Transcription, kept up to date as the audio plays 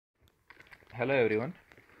Hello everyone.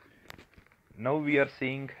 Now we are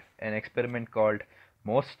seeing an experiment called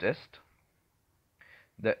Morse test.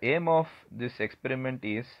 The aim of this experiment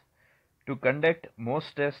is to conduct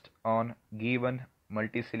Morse test on given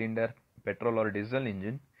multi-cylinder petrol or diesel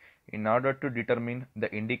engine in order to determine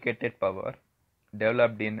the indicated power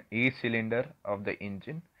developed in each cylinder of the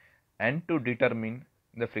engine and to determine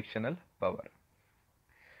the frictional power.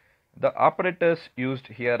 The operators used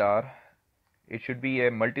here are, it should be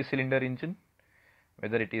a multi-cylinder engine,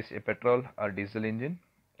 whether it is a petrol or diesel engine,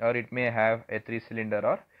 or it may have a 3-cylinder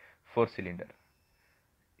or 4-cylinder.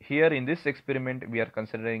 Here in this experiment we are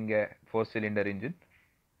considering a 4-cylinder engine,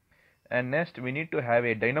 and next we need to have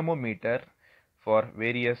a dynamometer for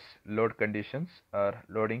various load conditions or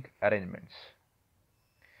loading arrangements.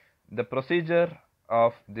 The procedure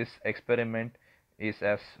of this experiment is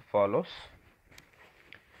as follows.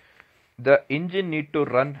 The engine need to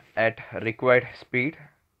run at required speed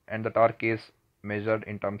and the torque is measured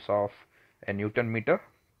in terms of a Newton meter.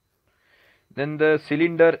 Then the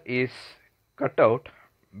cylinder is cut out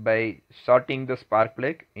by shorting the spark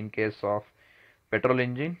plug in case of petrol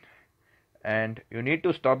engine, and you need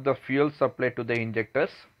to stop the fuel supply to the injectors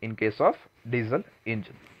in case of diesel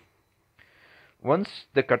engine. Once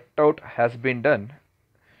the cutout has been done,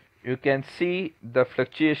 you can see the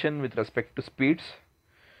fluctuation with respect to speeds.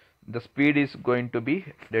 The speed is going to be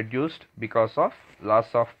reduced because of loss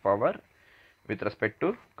of power with respect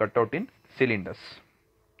to cutout in cylinders,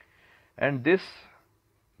 and this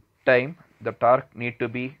time the torque need to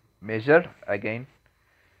be measured again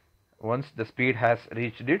once the speed has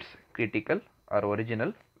reached its critical or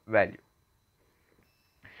original value.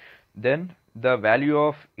 Then the value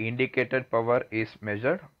of indicated power is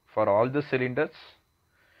measured for all the cylinders.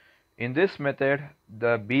 In this method,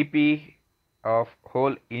 the BP of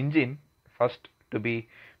whole engine first to be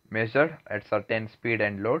measured at certain speed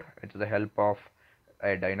and load with the help of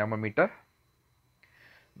a dynamometer.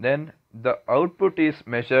 Then the output is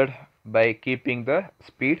measured by keeping the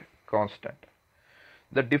speed constant.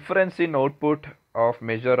 The difference in output of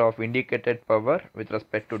measure of indicated power with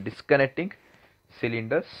respect to disconnecting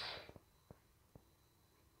cylinders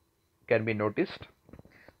can be noticed.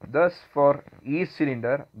 Thus, for each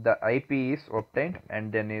cylinder, the IP is obtained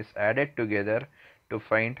and then is added together to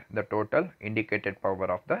find the total indicated power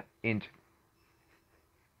of the engine.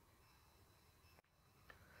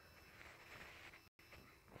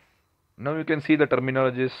 Now you can see the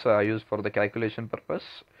terminologies used for the calculation purpose.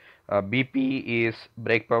 BP is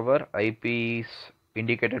brake power, IP is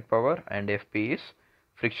indicated power, and FP is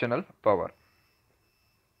frictional power.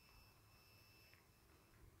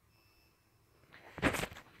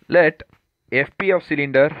 Let FP of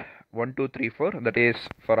cylinder 1, 2, 3, 4, that is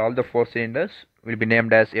for all the 4 cylinders, will be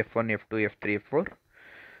named as F1, F2, F3, F4.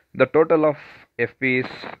 The total of FP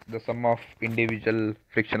is the sum of individual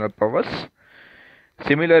frictional powers.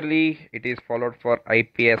 Similarly, it is followed for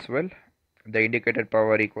IP as well. The indicated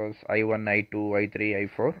power equals I1, I2, I3,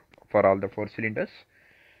 I4 for all the 4 cylinders.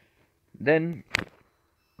 Then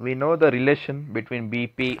we know the relation between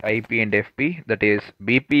BP, IP and FP, that is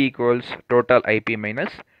BP equals total IP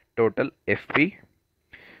minus total FP.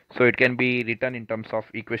 So it can be written in terms of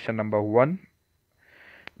equation number 1.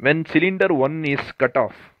 When cylinder 1 is cut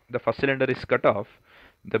off, the first cylinder is cut off,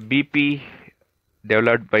 the BP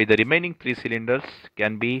developed by the remaining 3 cylinders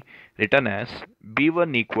can be written as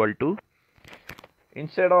B1 equal to,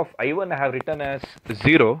 instead of I1 I have written as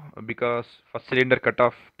 0 because first cylinder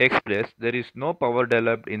cutoff takes place, there is no power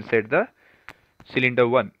developed inside the cylinder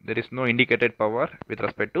 1. There is no indicated power with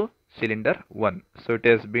respect to cylinder 1. So it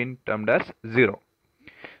has been termed as 0.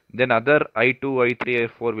 Then other I2, I3,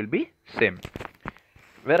 I4 will be same.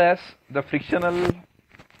 Whereas the frictional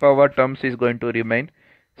power terms is going to remain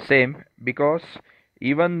same because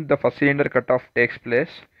even the first cylinder cutoff takes place,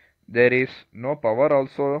 there is no power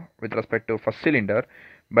also with respect to first cylinder,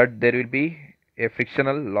 but there will be a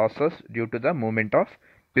frictional losses due to the movement of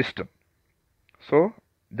piston. So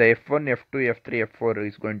the F1, F2, F3, F4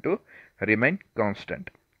 is going to remain constant.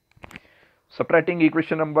 Subtracting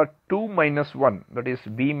equation number 2 minus 1, that is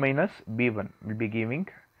B minus B1, will be giving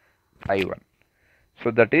I1.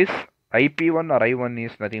 So that is IP1 or I1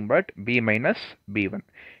 is nothing but B minus B1.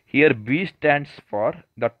 Here B stands for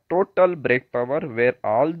the total brake power where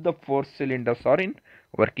all the 4 cylinders are in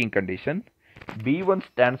working condition. B1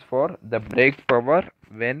 stands for the brake power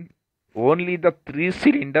when only the 3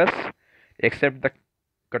 cylinders except the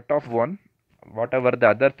cutoff one, whatever the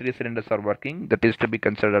other 3 cylinders are working, that is to be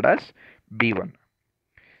considered as B1.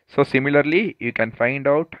 So similarly, you can find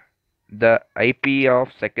out the IP of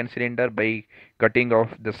second cylinder by cutting off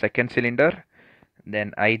the second cylinder,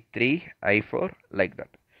 then I3, I4, like that.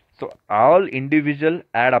 So all individual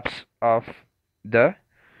add-ups of the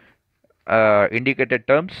indicated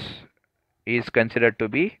terms is considered to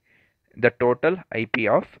be the total IP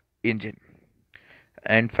of engine.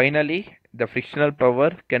 And finally, the frictional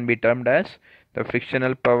power can be termed as the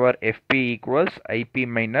frictional power Fp equals Ip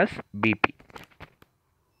minus Bp.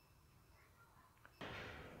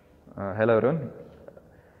 Hello everyone.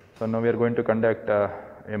 So now we are going to conduct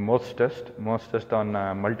a Morse test on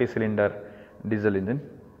multi-cylinder diesel engine.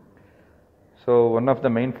 So one of the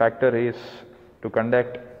main factor is to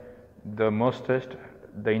conduct the Morse test,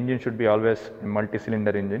 the engine should be always a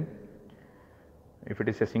multi-cylinder engine. If it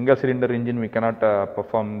is a single cylinder engine, we cannot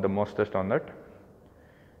perform the Morse test on that.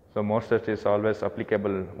 So Morse test is always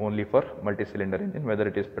applicable only for multi-cylinder engine, whether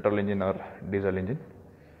it is petrol engine or diesel engine.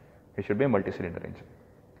 It should be a multi-cylinder engine.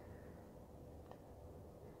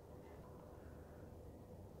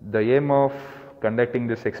 The aim of conducting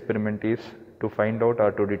this experiment is to find out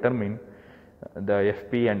or to determine the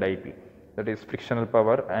Fp and Ip, that is frictional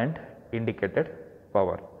power and indicated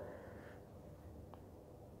power.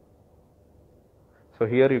 So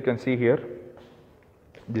here you can see here,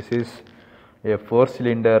 this is a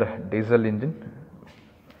 4-cylinder diesel engine.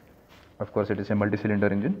 Of course, it is a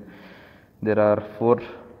multi-cylinder engine. There are 4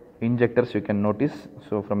 injectors you can notice.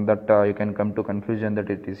 So from that you can come to conclusion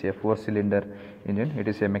that it is a 4-cylinder engine. It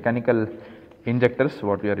is a mechanical injectors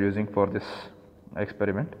what we are using for this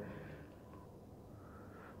experiment.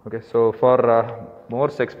 Okay, so for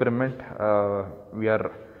Morse experiment we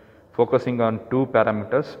are focusing on 2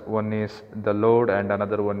 parameters. One is the load and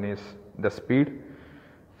another one is the speed.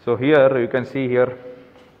 So here you can see here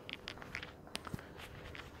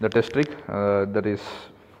the test rig that is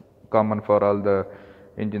common for all the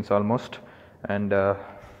engines almost, and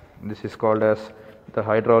this is called as the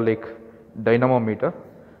hydraulic dynamometer.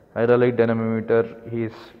 Hydraulic dynamometer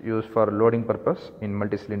is used for loading purpose in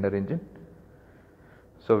multi-cylinder engine.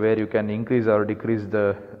 So where you can increase or decrease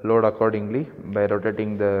the load accordingly by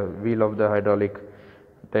rotating the wheel of the hydraulic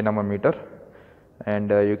dynamometer,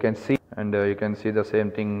 and you can see the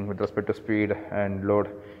same thing with respect to speed and load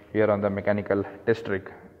here on the mechanical test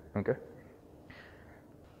rig. Okay.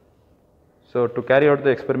 So to carry out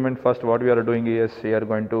the experiment, first what we are doing is we are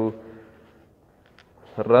going to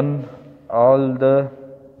run all the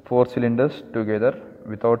 4 cylinders together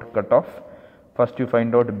without cutoff. First you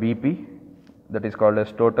find out BP, that is called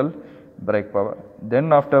as total brake power.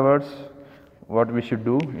 Then afterwards what we should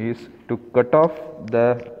do is to cut off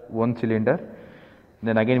the 1 cylinder.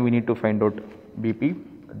 Then again we need to find out BP,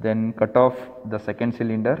 then cut off the 2nd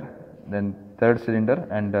cylinder, then 3rd cylinder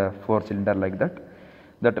and 4th cylinder, like that.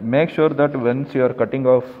 That make sure that once you are cutting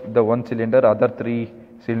off the 1 cylinder, other 3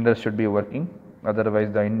 cylinders should be working,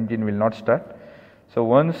 otherwise the engine will not start. So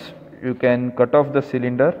once you can cut off the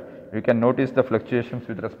cylinder, you can notice the fluctuations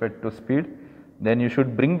with respect to speed. Then you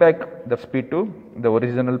should bring back the speed to the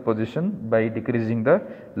original position by decreasing the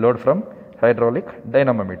load from hydraulic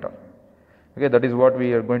dynamometer. Okay, that is what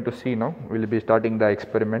we are going to see now. We will be starting the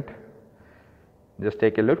experiment. Just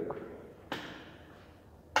take a look.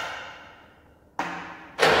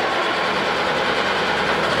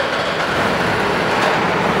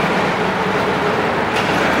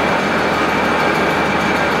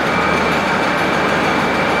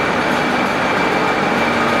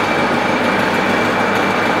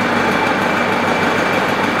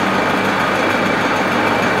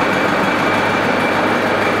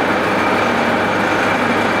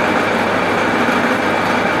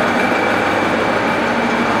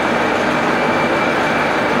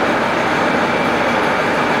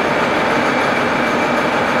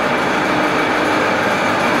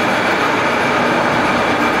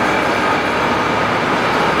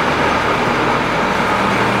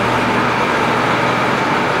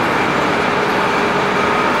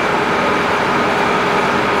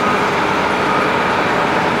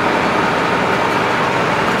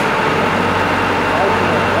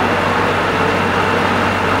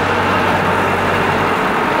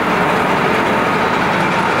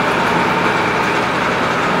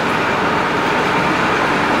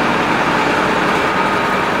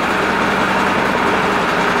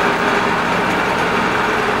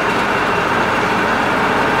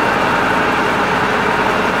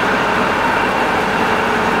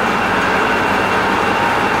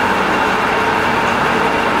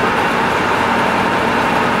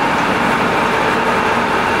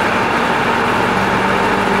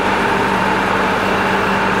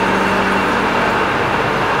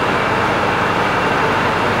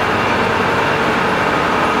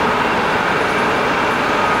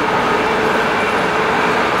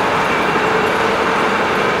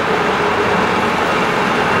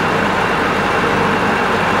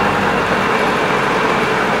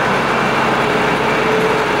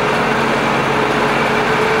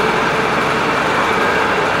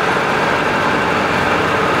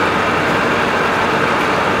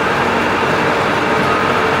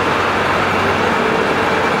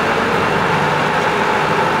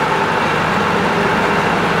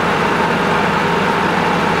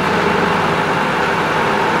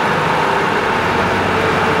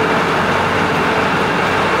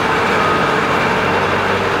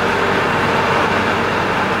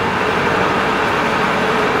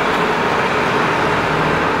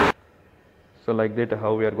 like that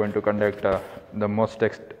how we are going to conduct the Morse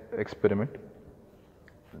text experiment.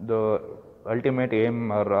 The ultimate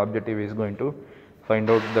aim or objective is going to find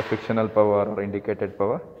out the frictional power or indicated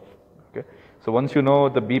power. Okay. So once you know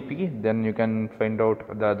the BP, then you can find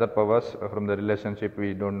out the other powers from the relationship.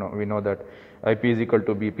 We don't know. We know that IP is equal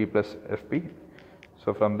to BP plus FP.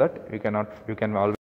 So from that you can always